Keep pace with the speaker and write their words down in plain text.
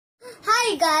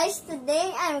guys,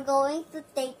 today I'm going to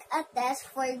take a test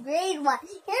for grade 1.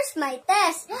 Here's my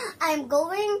test. I'm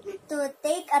going to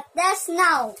take a test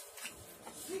now.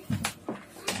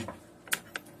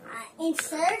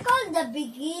 Encircle the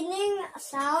beginning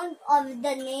sound of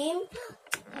the name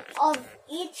of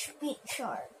each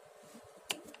picture.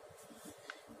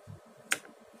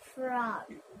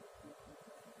 Frog,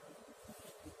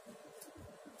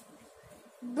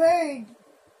 bird,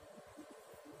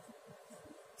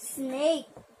 snake,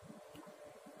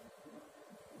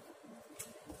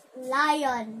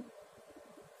 lion,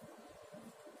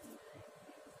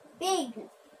 pig,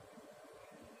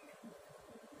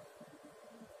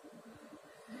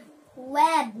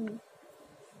 web,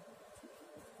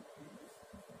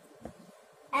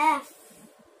 F,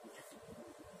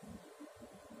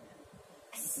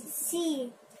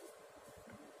 C.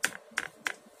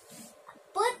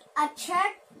 Put a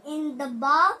check in the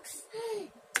box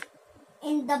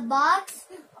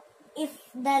if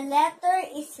the letter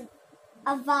is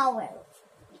a vowel.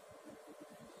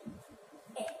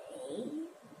 A,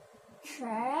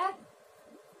 check.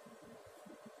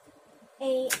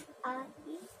 A, I,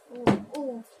 E,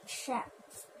 U, check.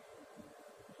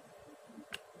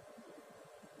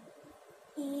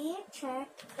 E, check.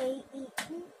 A, E,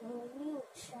 E, U,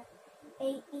 check.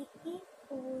 A, E, E,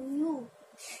 U,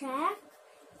 check.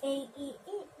 A, E,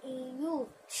 E, U,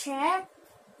 check.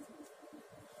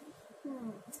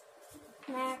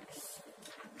 Next.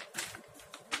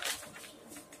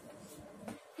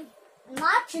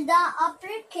 Match the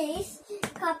uppercase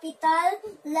capital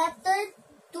letter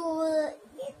to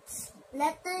its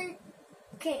letter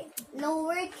K,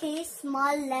 lowercase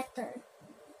small letter.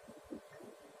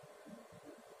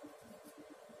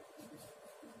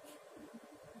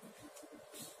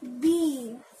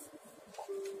 B.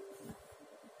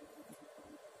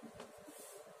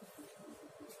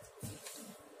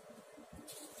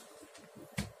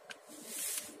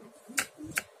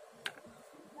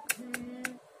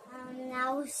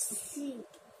 Now C.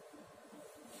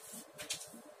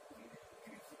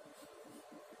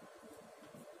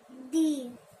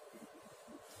 D.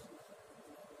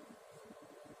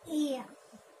 E.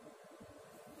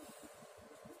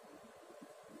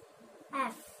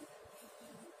 F.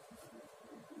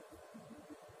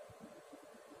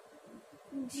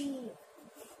 G.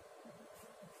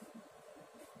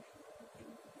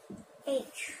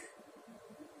 H.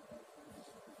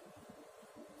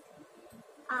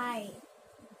 I.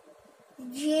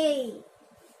 J.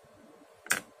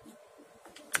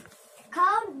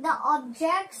 Count the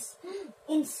objects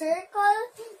in circle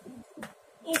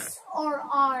is or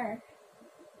are.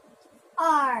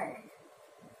 R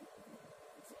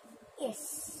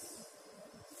is.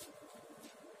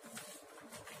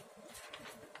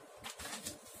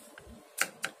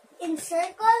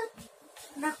 Encircle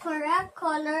the correct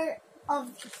color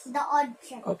of the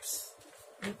object. Oops.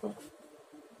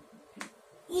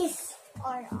 Is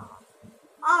or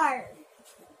are.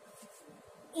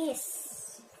 Is.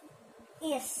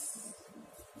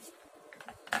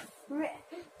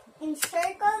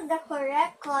 Encircle the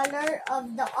correct color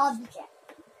of the object.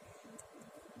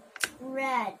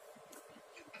 Red,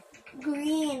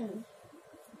 green,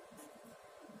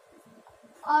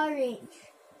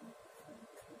 orange,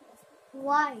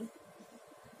 white,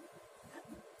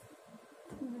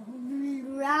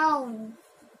 brown.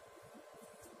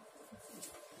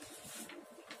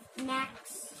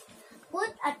 Next,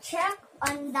 put a check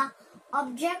on the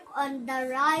object on the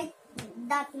right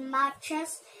that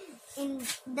matches in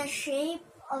the shape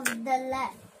of the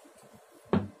left.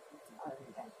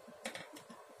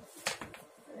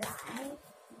 Right.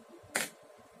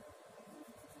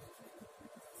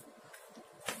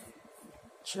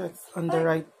 Check on the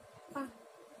right.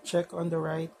 Check on the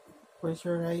right. Where's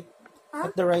your right? Huh?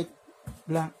 At the right.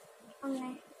 Blank.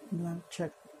 Okay. Blank.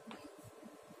 Check.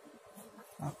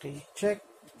 Okay. Check.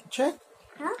 Check.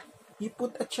 Huh? You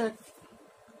put a check.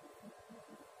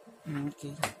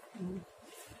 Okay.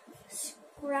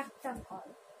 Rectangle.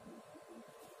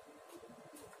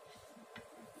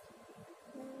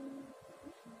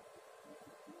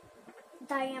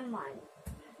 Diamond.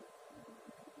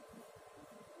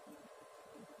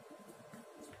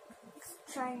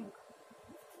 Triangle.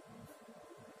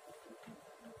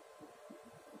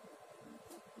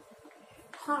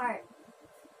 Heart.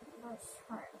 What's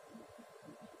heart?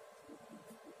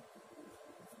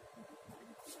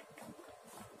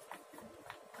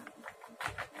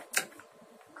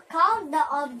 Count the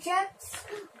objects.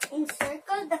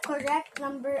 Encircle the correct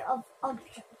number of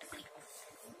objects.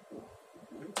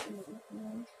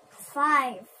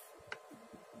 5,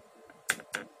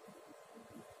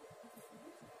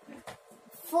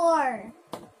 4,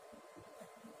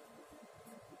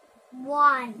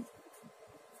 1,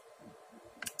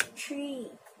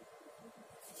 3.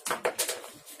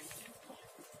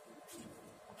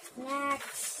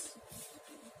 Next.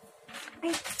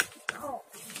 Oh.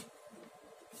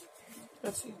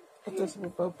 That's it. Atas mo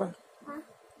pa. Huh?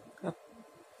 Up.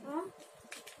 Huh?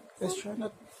 Let's try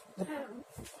not.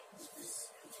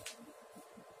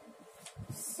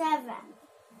 7.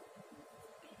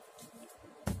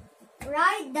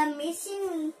 Write the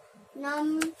missing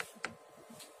number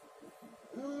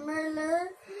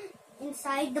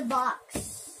inside the box.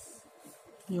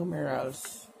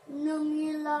 Numerals.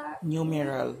 Numeral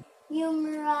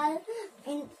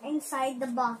inside the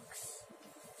box.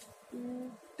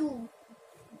 2.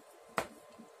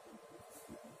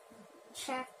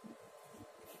 Check.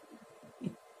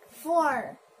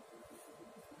 4,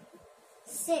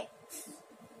 6,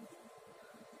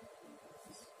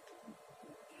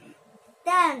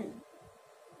 10.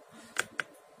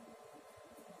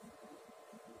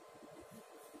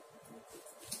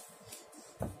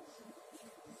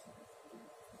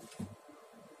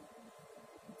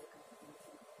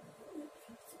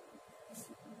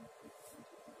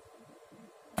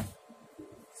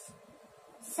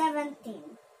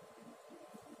 17.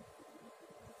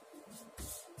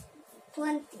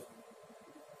 20.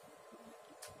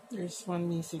 There's one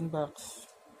missing box.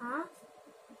 Huh?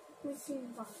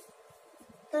 Missing box.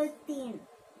 13.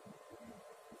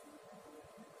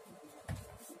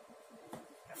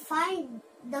 Find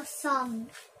the sum.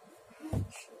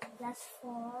 Plus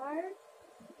 4,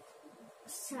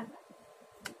 7.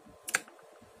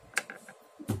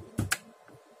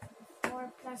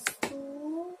 4 plus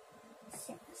 2,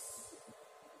 6.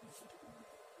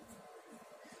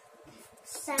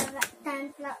 7,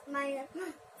 10 plus minus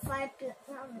 5 plus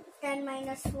 10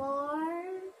 minus 4,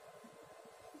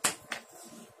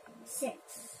 6.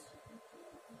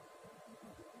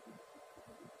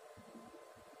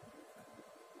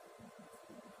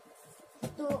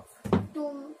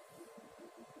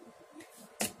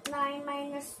 9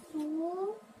 minus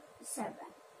 2, 7.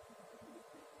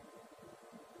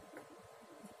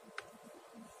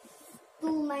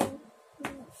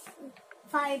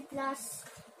 5 plus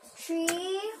 3,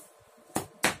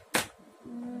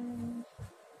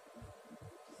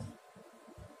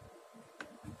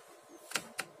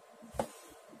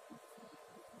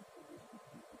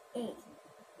 8.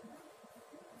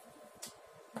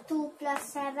 2 plus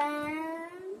 7,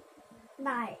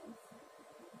 9.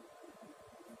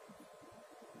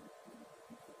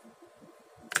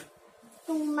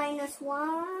 2 minus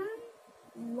 1,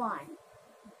 1.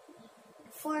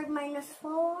 4 minus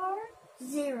 4,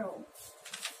 0.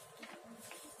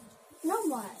 No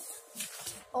more.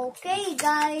 Okay,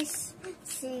 guys.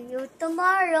 See you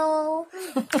tomorrow.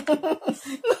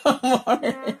 No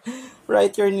more.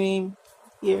 Write your name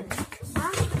here. Ha?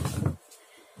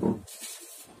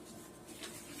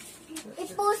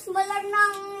 I-post mo lang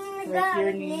ng Write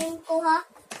your name. name ko, ha?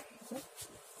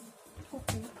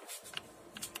 Okay.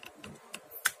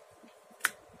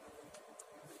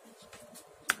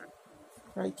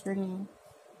 Write your name.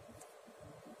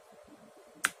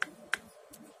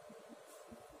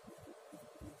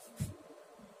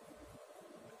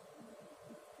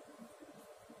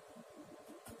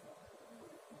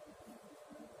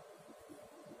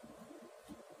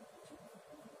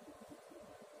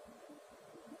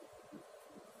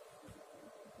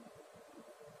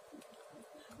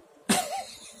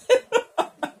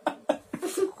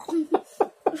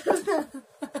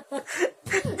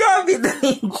 Gabby,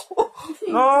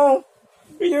 no,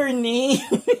 your name.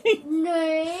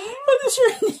 Name? What is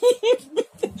your name?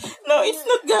 No, it's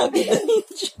not Gabby.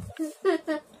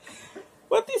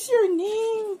 What is your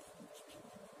name?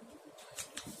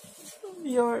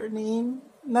 Your name,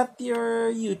 not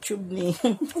your YouTube name.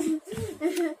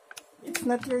 It's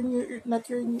not your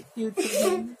YouTube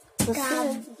name.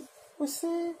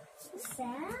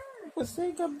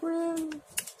 Jose Gabriel.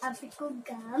 Sabi ko,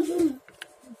 Gabby.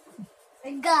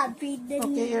 Gabby din.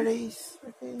 Okay, erase.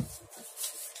 Okay.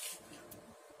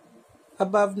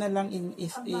 Above na lang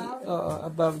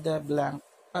above the blank.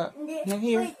 Hindi. No,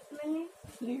 here. Wait, mani.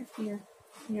 Here.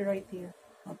 Here, right here.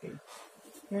 Okay.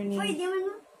 Your name. Pwede mo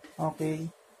na. Okay.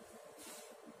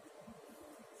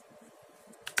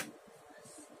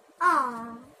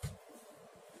 Ah.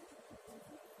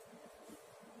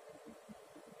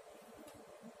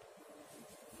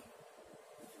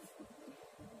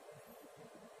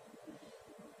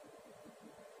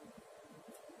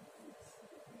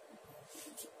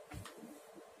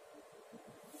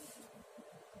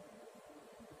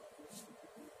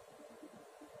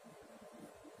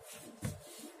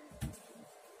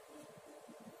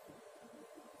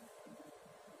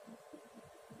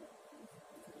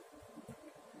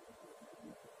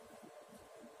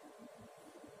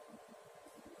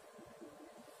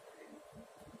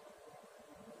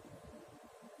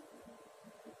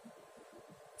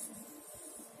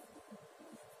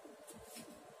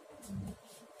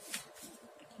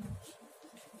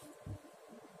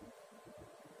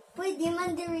 Pwede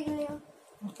man diri lang.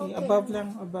 Okay, Okay above lang.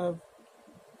 lang, above.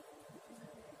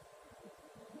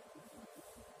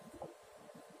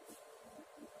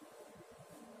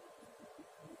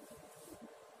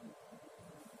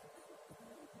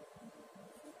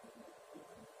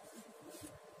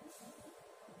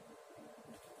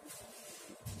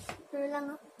 Pero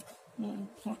lang ah.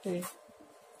 Okay.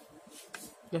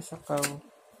 Yes, akaw.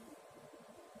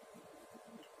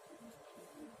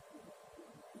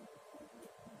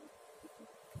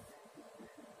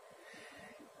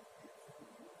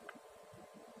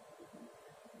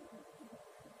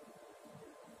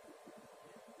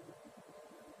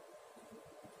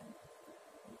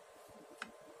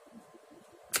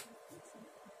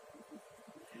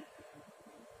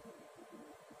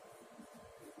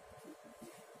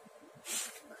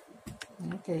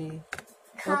 Okay.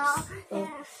 Cow. Oops. Oh,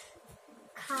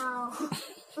 Cow.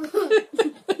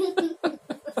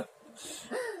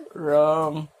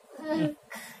 wrong.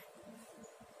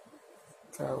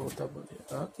 Cow, double.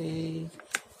 Okay.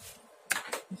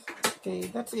 Okay,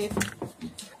 that's it.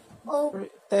 Oh,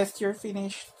 Test, you're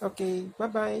finished. Okay,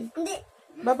 bye-bye. hindi.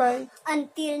 Bye-bye.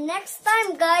 Until next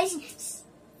time, guys.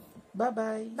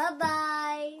 Bye-bye.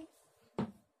 Bye-bye.